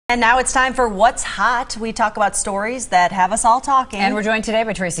And now it's time for What's Hot. We talk about stories that have us all talking. And we're joined today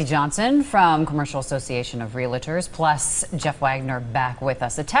by Tracy Johnson from Commercial Association of Realtors, plus Jeff Wagner back with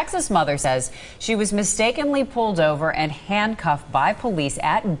us. A Texas mother says she was mistakenly pulled over and handcuffed by police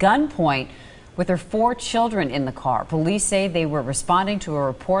at gunpoint with her 4 children in the car. Police say they were responding to a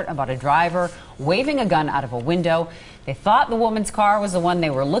report about a driver waving a gun out of a window. They thought the woman's car was the one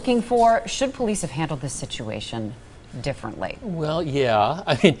they were looking for. Should police have handled this situation differently? Well, yeah.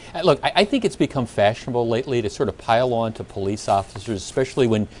 I mean, look, I think it's become fashionable lately to sort of pile on to police officers, especially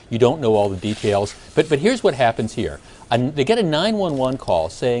when you don't know all the details. But here's what happens here. They get a 911 call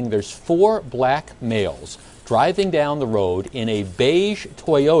saying there's 4 black males driving down the road in a beige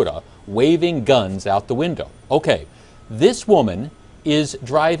Toyota waving guns out the window. Okay, this woman is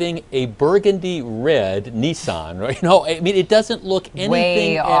driving a burgundy red Nissan, right? No, I mean, it doesn't look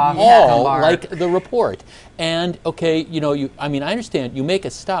anything at all like the report. And okay, I mean, I understand you make a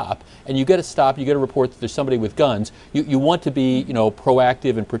stop and you get a stop, you get a report that there's somebody with guns. You want to be,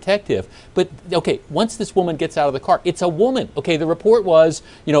 proactive and protective. But okay, once this woman gets out of the car, it's a woman. Okay, the report was,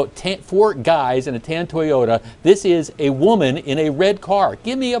 4 guys in a tan Toyota. This is a woman in a red car.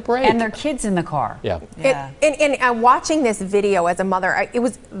 Give me a break. And their kids in the car. Yeah. And watching this video as a mother, it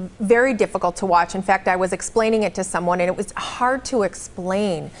was very difficult to watch. In fact, I was explaining it to someone, and it was hard to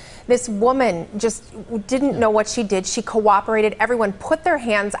explain. This woman just didn't know what she did. She cooperated. Everyone put their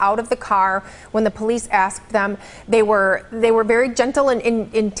hands out of the car when the police asked them. They were very gentle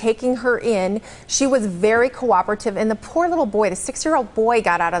in taking her in. She was very cooperative. And the poor little boy, the 6-year-old boy,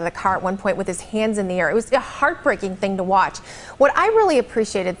 got out of the car at one point with his hands in the air. It was a heartbreaking thing to watch. What I really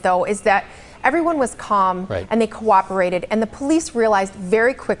appreciated, though, is that everyone was calm, right, and they cooperated, and the police realized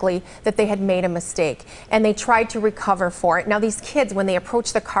very quickly that they had made a mistake, and they tried to recover for it. Now, these kids, when they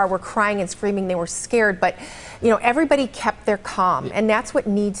approached the car, were crying and screaming. They were scared, but everybody kept their calm, and that's what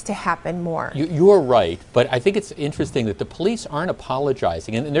needs to happen more. You're right, but I think it's interesting that the police aren't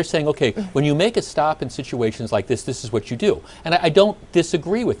apologizing, and they're saying, okay, when you make a stop in situations like this is what you do. And I don't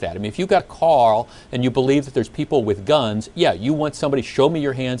disagree with that. I mean, if you got a call and you believe that there's people with guns, yeah, you want somebody, show me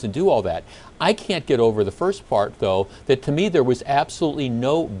your hands and do all that. I can't get over the first part, though, that to me there was absolutely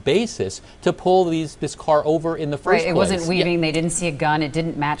no basis to pull this car over in the first place. It wasn't weaving. Yeah. They didn't see a gun. It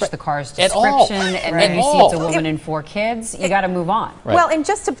didn't match the car's description. At all. And then you see it's a woman and 4 kids. You got to move on. Right. Well, and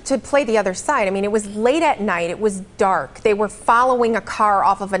just to play the other side, I mean, it was late at night. It was dark. They were following a car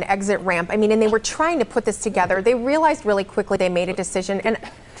off of an exit ramp. I mean, and they were trying to put this together. They realized really quickly they made a decision. And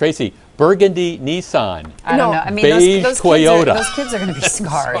Tracy, burgundy Nissan. I don't know. I mean, beige Toyota. Those kids are going to be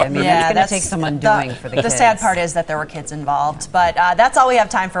scarred. I mean, it's going to take some undoing for the kids. The sad part is that there were kids involved. But that's all we have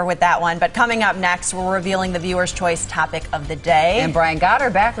time for with that one. But coming up next, we're revealing the viewer's choice topic of the day. And Brian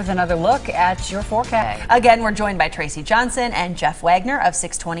Goddard back with another look at your forecast. Again, we're joined by Tracy Johnson and Jeff Wagner of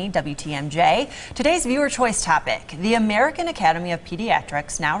 620 WTMJ. Today's viewer choice topic: the American Academy of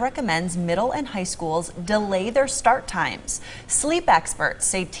Pediatrics now recommends middle and high schools delay their start times. Sleep experts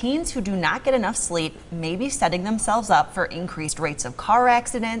say teens who do not get enough sleep may be setting themselves up for increased rates of car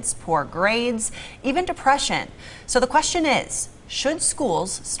accidents, poor grades, even depression. So the question is, should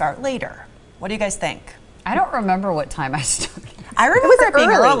schools start later? What do you guys think? I don't remember what time I started. I remember it being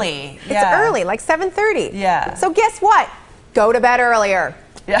early. It's early, like 7:30. Yeah. So guess what? Go to bed earlier.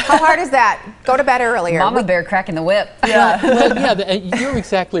 Yeah. How hard is that? Go to bed earlier. Mama Bear cracking the whip. Yeah. Well, yeah, you're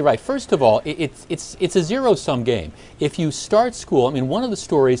exactly right. First of all, it's a zero-sum game. If you start school, I mean, one of the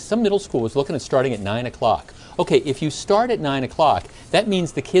stories, some middle school was looking at starting at 9 o'clock. Okay, if you start at 9 o'clock, that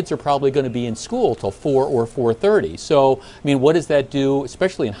means the kids are probably going to be in school till 4 or 4:30. So, I mean, what does that do,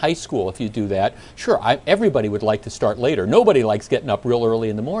 especially in high school, if you do that? Sure, everybody would like to start later. Nobody likes getting up real early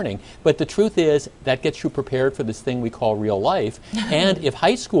in the morning. But the truth is, that gets you prepared for this thing we call real life. And if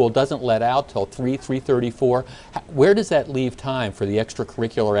high school doesn't let out till 3:34, where does that leave time for the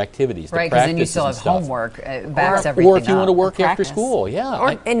extracurricular activities, right, the practices because then you still have homework, backs everything or if you want to work after school, yeah.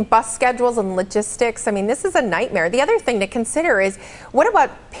 Or in bus schedules and logistics. I mean, this is a nightmare. The other thing to consider is, what about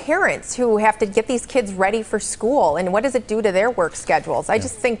parents who have to get these kids ready for school, and what does it do to their work schedules? I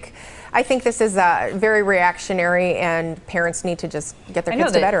think this is very reactionary, and parents need to just get their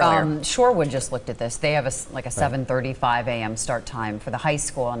kids to bed earlier. Shorewood just looked at this. They have a 7:35 a.m. start time for the high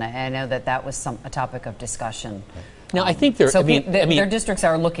school, and I know that was a topic of discussion. Now, I think there. So I mean, their districts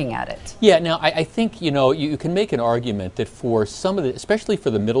are looking at it. Yeah. Now, I think you can make an argument that for some of the, especially for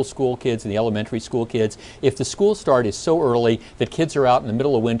the middle school kids and the elementary school kids, if the school start is so early that kids are out in the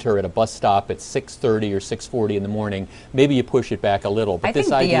middle of winter at a bus stop at 6:30 or 6:40 in the morning, maybe you push it back a little. But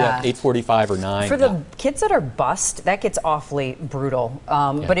this idea of 8:45 or 9. For the kids that are bused, that gets awfully brutal.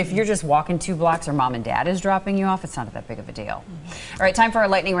 But if you're just walking 2 blocks or mom and dad is dropping you off, it's not that big of a deal. All right, time for our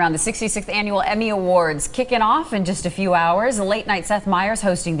lightning round. The 66th Annual Emmy Awards kicking off in just a few hours. The late night Seth Meyers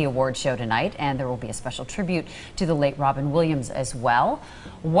hosting the award show tonight, and there will be a special tribute to the late Robin Williams as well.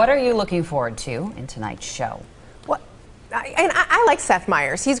 What are you looking forward to in tonight's show? Well, I like Seth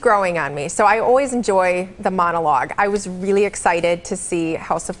Meyers. He's growing on me, so I always enjoy the monologue. I was really excited to see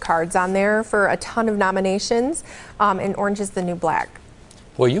House of Cards on there for a ton of nominations, and Orange is the New Black.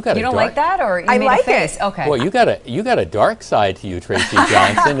 Well, you got. You don't like that, or you I made like a face? it. Okay. Well, you got a dark side to you, Tracy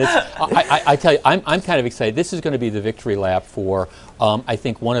Johnson. I tell you, I'm kind of excited. This is going to be the victory lap for I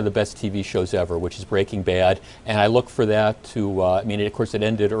think one of the best TV shows ever, which is Breaking Bad, and I look for that to. I mean, of course, it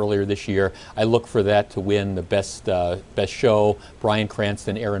ended earlier this year. I look for that to win the best show. Bryan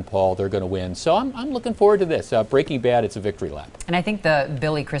Cranston, Aaron Paul, they're going to win. So I'm looking forward to this. Breaking Bad, it's a victory lap. And I think the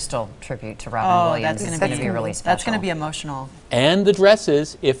Billy Crystal tribute to Robin Williams is going to be really special. That's going to be emotional. And the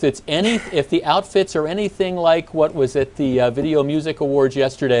dresses, if the outfits are anything like what was at the Video Music Awards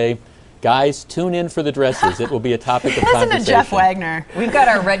yesterday, guys, tune in for the dresses. It will be a topic of conversation. Listen to Jeff Wagner. We've got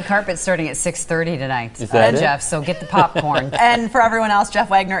our red carpet starting at 6:30 tonight. Is that it? Jeff, so get the popcorn. And for everyone else,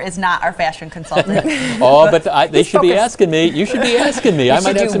 Jeff Wagner is not our fashion consultant. Oh, but they should be asking me. You should be asking me. I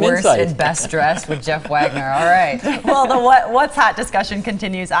might have some worst insight. and best dressed with Jeff Wagner. All right. Well, the What's Hot discussion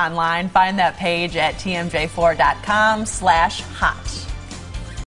continues online. Find that page at tmj4.com/hot.